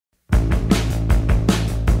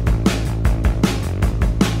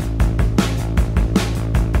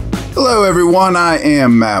Hello, everyone. I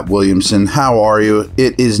am Matt Williamson. How are you?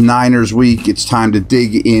 It is Niners week. It's time to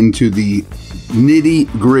dig into the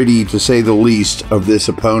nitty-gritty, to say the least, of this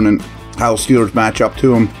opponent, how Steelers match up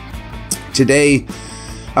to them. Today,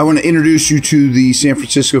 I want to introduce you to the San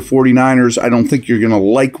Francisco 49ers. I don't think you're going to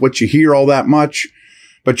like what you hear all that much,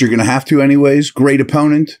 but you're going to have to anyways. Great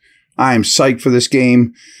opponent. I am psyched for this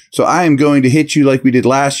game. So I am going to hit you like we did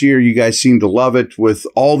last year. You guys seem to love it with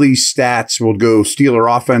all these stats. We'll go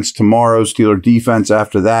Steeler offense tomorrow, Steeler defense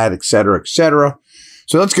after that, et cetera, et cetera.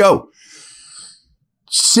 So let's go.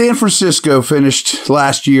 San Francisco finished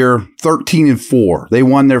last year 13-4. They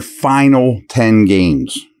won their final 10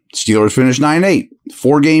 games. Steelers finished 9-8,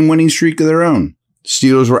 4-game winning streak of their own.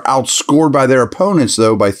 Steelers were outscored by their opponents,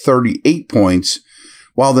 though, by 38 points,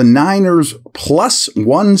 while the Niners plus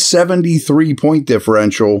 173 point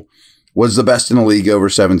differential was the best in the league over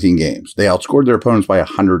 17 games. They outscored their opponents by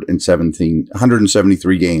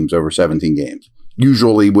 173 games over 17 games.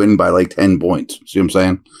 Usually win by like 10 points. See what I'm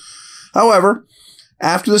saying? However,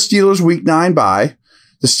 after the Steelers' Week 9 bye,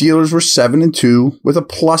 the Steelers were 7-2 with a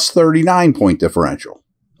plus 39 point differential.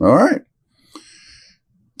 All right.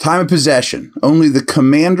 Time of possession. Only the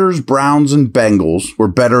Commanders, Browns, and Bengals were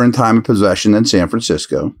better in time of possession than San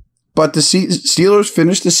Francisco. But the Steelers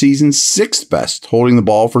finished the season sixth best, holding the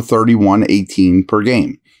ball for 31-18 per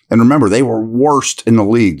game. And remember, they were worst in the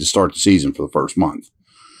league to start the season for the first month.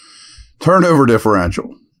 Turnover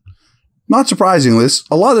differential. Not surprisingly,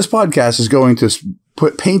 a lot of this podcast is going to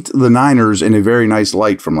paint the Niners in a very nice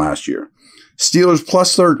light from last year. San Francisco's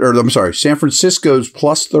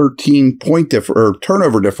plus 13 point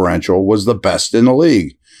turnover differential was the best in the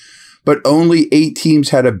league. But only 8 teams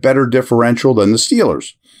had a better differential than the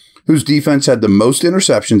Steelers, whose defense had the most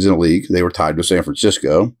interceptions in the league. They were tied with San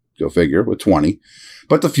Francisco, go figure, with 20,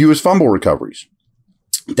 but the fewest fumble recoveries.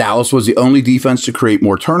 Dallas was the only defense to create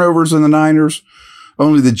more turnovers than the Niners.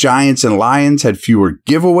 Only the Giants and Lions had fewer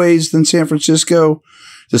giveaways than San Francisco.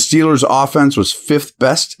 The Steelers' offense was fifth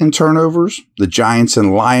best in turnovers. The Giants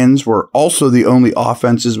and Lions were also the only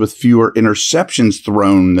offenses with fewer interceptions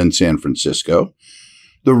thrown than San Francisco.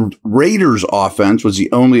 The Raiders' offense was the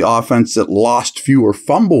only offense that lost fewer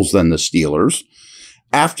fumbles than the Steelers.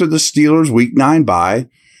 After the Steelers' Week 9 bye,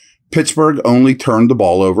 Pittsburgh only turned the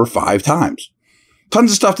ball over 5 times.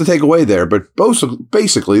 Tons of stuff to take away there, but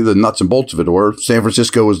basically the nuts and bolts of it were San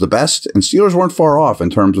Francisco was the best, and Steelers weren't far off in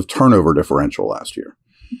terms of turnover differential last year.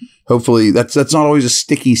 Hopefully, that's not always a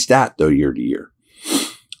sticky stat, though, year to year.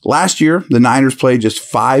 Last year, the Niners played just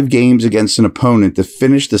 5 games against an opponent to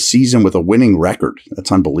finish the season with a winning record.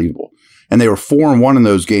 That's unbelievable. And they were 4-1 in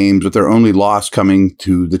those games, with their only loss coming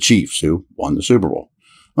to the Chiefs, who won the Super Bowl.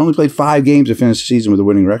 Only played 5 games to finish the season with a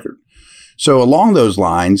winning record. So along those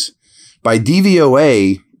lines, by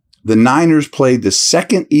DVOA, the Niners played the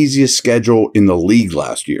second easiest schedule in the league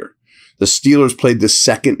last year. The Steelers played the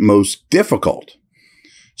second most difficult.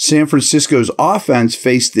 San Francisco's offense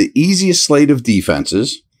faced the easiest slate of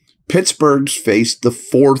defenses. Pittsburgh's faced the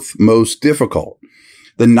 4th most difficult.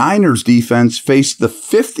 The Niners' defense faced the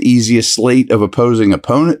 5th easiest slate of opposing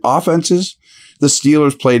opponent offenses. The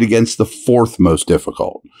Steelers played against the 4th most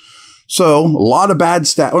difficult. So a lot of bad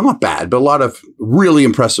stats, well, not bad, but a lot of really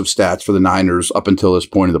impressive stats for the Niners up until this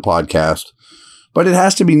point of the podcast. But it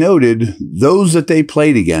has to be noted, those that they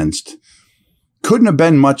played against couldn't have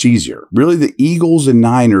been much easier. Really, the Eagles and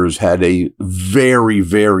Niners had a very,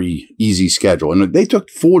 very easy schedule, and they took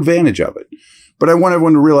full advantage of it. But I want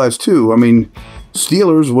everyone to realize, too, I mean,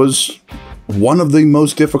 Steelers was one of the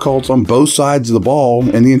most difficult on both sides of the ball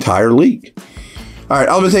in the entire league. All right,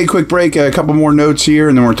 I'm going to take a quick break, a couple more notes here,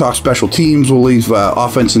 and then we're going to talk special teams. We'll leave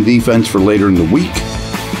offense and defense for later in the week.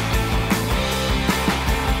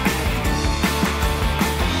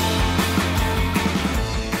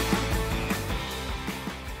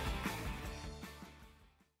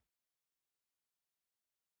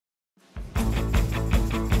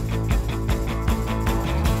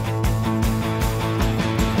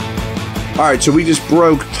 All right, so we just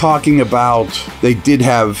broke talking about they did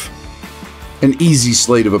have an easy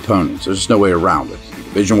slate of opponents. There's just no way around it. The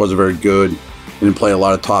division wasn't very good. They didn't play a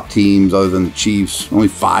lot of top teams other than the Chiefs. Only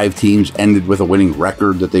 5 teams ended with a winning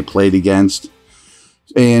record that they played against.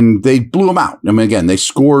 And they blew them out. I mean, again, they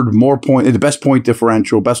scored more points, the best point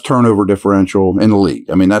differential, best turnover differential in the league.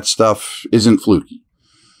 I mean, that stuff isn't fluky.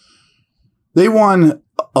 They won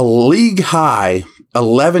a league high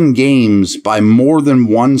 11 games by more than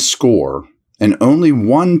 1 score, and only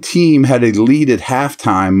 1 team had a lead at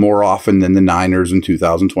halftime more often than the Niners in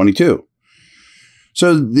 2022.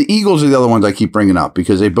 So the Eagles are the other ones I keep bringing up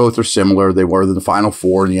because they both are similar. They were in the Final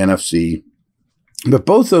Four in the NFC. But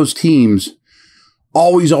both those teams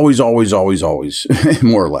always,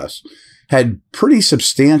 more or less, had pretty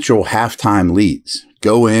substantial halftime leads.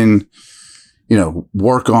 Go in,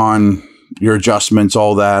 work on your adjustments,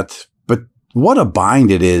 all that. But what a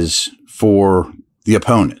bind it is for the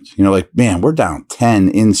opponent. Man, we're down 10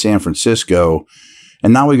 in San Francisco,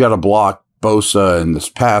 and now we got to block Bosa and this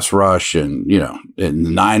pass rush, and and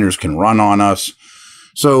the Niners can run on us.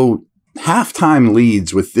 So halftime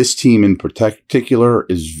leads with this team in particular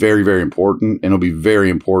is very, very important, and it'll be very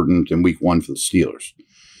important in week 1 for the Steelers.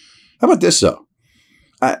 How about this, though?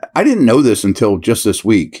 I didn't know this until just this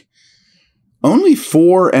week. Only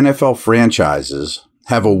 4 NFL franchises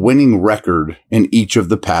have a winning record in each of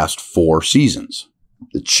the past 4 seasons.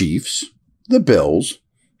 The Chiefs, the Bills,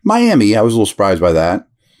 Miami, I was a little surprised by that,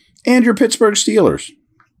 and your Pittsburgh Steelers.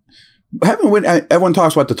 Everyone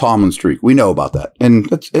talks about the Tomlin streak. We know about that,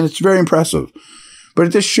 and it's very impressive. But it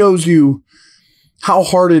just shows you how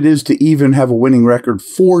hard it is to even have a winning record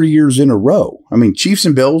 4 years in a row. I mean, Chiefs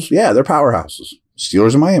and Bills, yeah, they're powerhouses.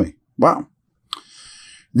 Steelers and Miami, wow.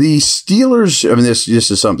 The Steelers, this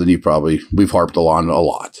is something we've harped on a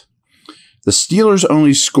lot. The Steelers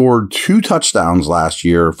only scored 2 touchdowns last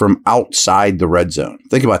year from outside the red zone.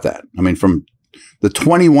 Think about that. From the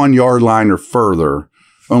 21-yard line or further,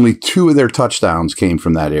 only 2 of their touchdowns came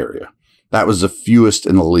from that area. That was the fewest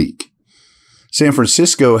in the league. San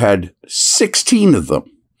Francisco had 16 of them.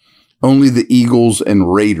 Only the Eagles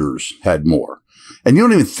and Raiders had more. And you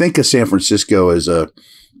don't even think of San Francisco as a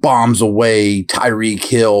bombs away, Tyreek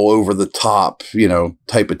Hill over the top,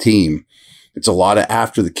 type of team. It's a lot of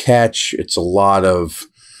after the catch. It's a lot of,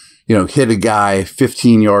 hit a guy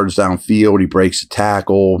 15 yards downfield. He breaks a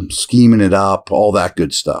tackle, scheming it up, all that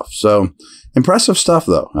good stuff. So impressive stuff,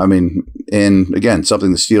 though. And again,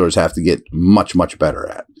 something the Steelers have to get much, much better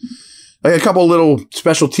at. A couple little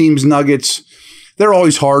special teams nuggets. They're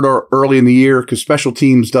always hard early in the year because special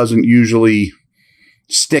teams doesn't usually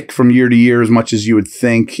stick from year to year as much as you would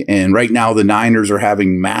think. And right now, the Niners are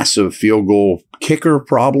having massive field goal kicker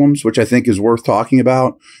problems, which I think is worth talking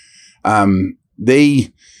about. I'll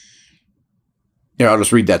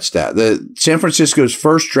just read that stat. The San Francisco's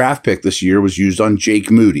first draft pick this year was used on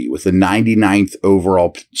Jake Moody with the 99th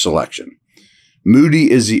overall selection.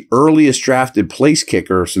 Moody is the earliest drafted place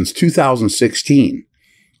kicker since 2016.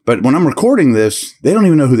 But when I'm recording this, they don't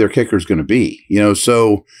even know who their kicker is going to be.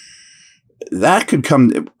 So that could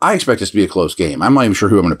come. I expect this to be a close game. I'm not even sure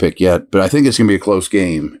who I'm going to pick yet, but I think it's going to be a close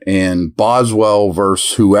game. And Boswell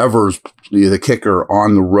versus whoever's the kicker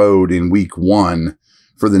on the road in week 1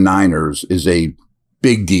 for the Niners is a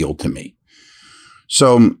big deal to me.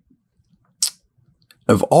 So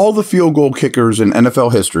of all the field goal kickers in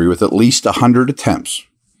NFL history with at least 100 attempts,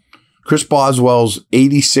 Chris Boswell's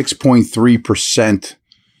 86.3%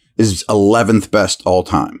 is 11th best all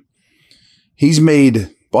time.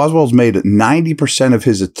 Boswell's made 90% of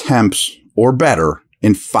his attempts or better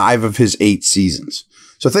in 5 of his 8 seasons.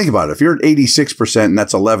 So think about it. If you're at 86% and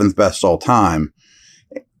that's 11th best all time,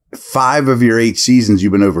 5 of your 8 seasons,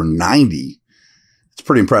 you've been over 90. It's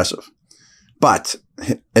pretty impressive. But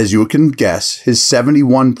as you can guess, his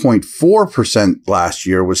 71.4% last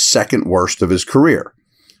year was second worst of his career.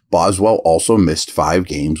 Boswell also missed 5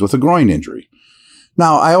 games with a groin injury.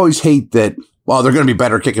 Now, I always hate that, they're going to be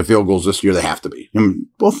better kicking field goals this year. They have to be.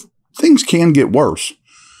 Things can get worse.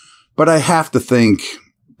 But I have to think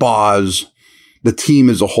the team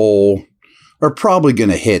as a whole, are probably going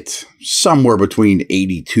to hit somewhere between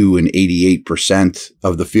 82 and 88%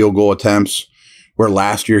 of the field goal attempts, where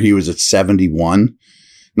last year he was at 71,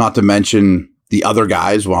 not to mention the other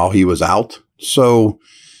guys while he was out. So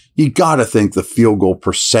you got to think the field goal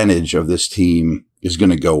percentage of this team is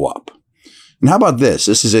going to go up. And how about this?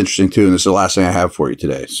 This is interesting too, and this is the last thing I have for you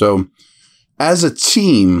today. So as a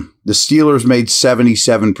team, the Steelers made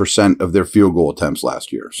 77% of their field goal attempts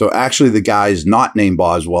last year. So actually the guys not named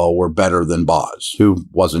Boswell were better than Boz, who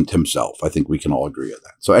wasn't himself. I think we can all agree on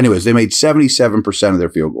that. So anyways, they made 77% of their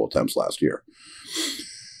field goal attempts last year.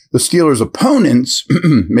 The Steelers' opponents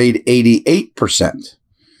made 88%.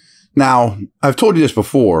 Now, I've told you this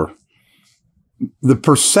before. The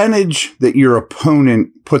percentage that your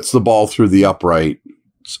opponent puts the ball through the upright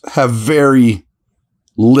have very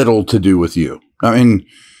little to do with you.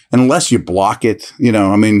 Unless you block it,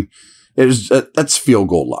 that's field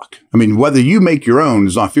goal luck. Whether you make your own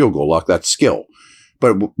is not field goal luck, that's skill.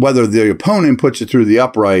 But whether the opponent puts it through the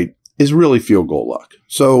upright is really field goal luck.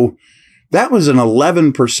 So that was an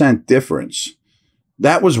 11% difference.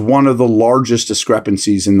 That was one of the largest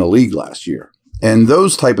discrepancies in the league last year. And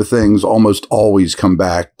those type of things almost always come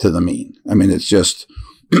back to the mean. It's just,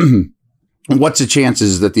 what's the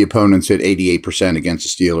chances that the opponents hit 88%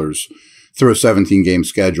 against the Steelers? through a 17-game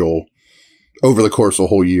schedule over the course of a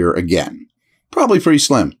whole year again. Probably pretty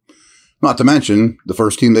slim. Not to mention, the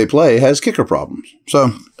first team they play has kicker problems.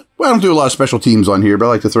 So, well, I don't do a lot of special teams on here, but I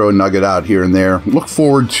like to throw a nugget out here and there. Look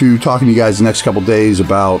forward to talking to you guys the next couple days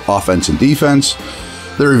about offense and defense.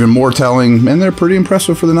 They're even more telling, and they're pretty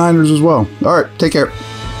impressive for the Niners as well. All right, take care.